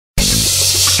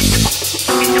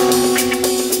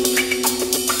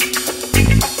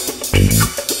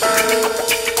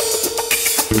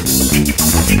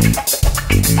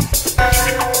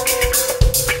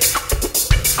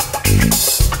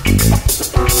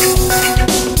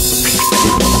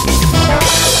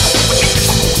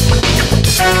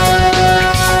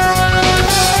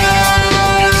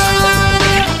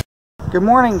Good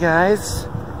morning, guys.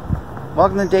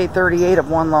 Welcome to day 38 of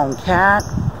One Lone Cat.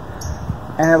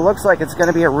 And it looks like it's going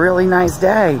to be a really nice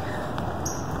day.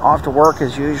 Off to work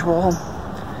as usual.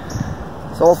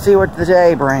 So we'll see what the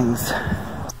day brings.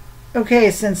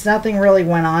 Okay, since nothing really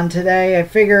went on today, I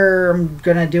figure I'm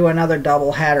going to do another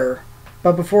double header.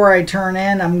 But before I turn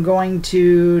in, I'm going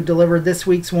to deliver this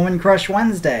week's Woman Crush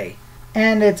Wednesday.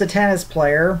 And it's a tennis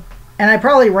player. And I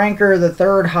probably rank her the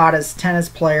third hottest tennis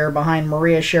player behind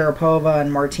Maria Sharapova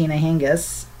and Martina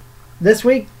Hingis. This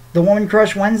week, the Woman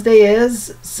Crush Wednesday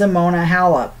is Simona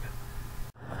Halep.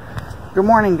 Good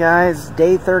morning, guys.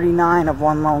 Day 39 of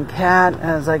One Lone Cat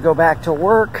as I go back to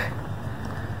work.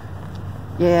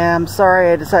 Yeah, I'm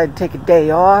sorry I decided to take a day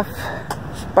off.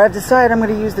 But I've decided I'm going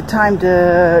to use the time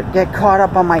to get caught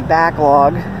up on my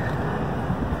backlog.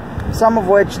 Some of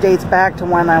which dates back to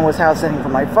when I was house sitting for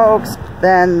my folks.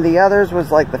 Then the others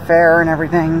was like the fair and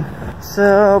everything.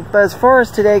 So, but as far as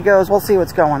today goes, we'll see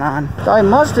what's going on. So I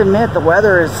must admit the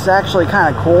weather is actually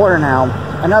kind of cooler now.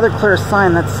 Another clear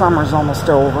sign that summer's almost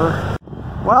over.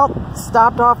 Well,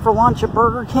 stopped off for lunch at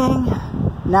Burger King.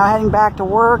 Now heading back to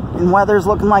work, and weather's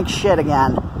looking like shit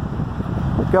again.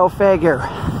 Go figure.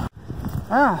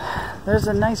 Well, there's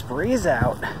a nice breeze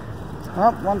out.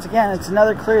 Well, once again, it's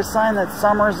another clear sign that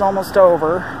summer's almost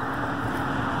over.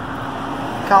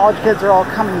 College kids are all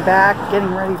coming back,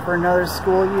 getting ready for another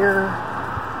school year.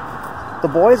 The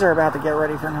boys are about to get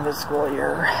ready for another school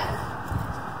year.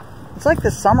 It's like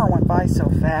the summer went by so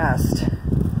fast.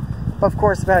 But of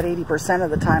course, about 80%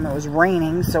 of the time it was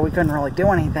raining, so we couldn't really do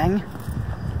anything.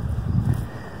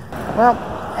 Well,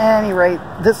 at any rate,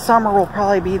 this summer will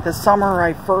probably be the summer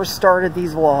I first started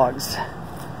these vlogs.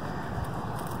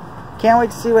 Can't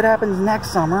wait to see what happens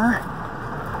next summer.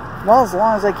 Well, as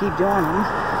long as I keep doing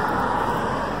them.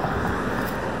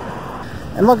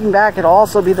 And looking back, it'll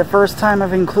also be the first time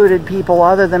I've included people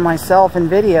other than myself in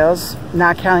videos,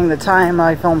 not counting the time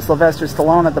I filmed Sylvester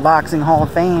Stallone at the Boxing Hall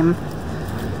of Fame.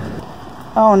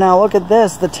 Oh, now look at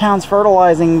this. The town's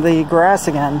fertilizing the grass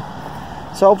again.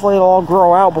 So hopefully it'll all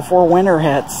grow out before winter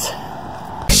hits.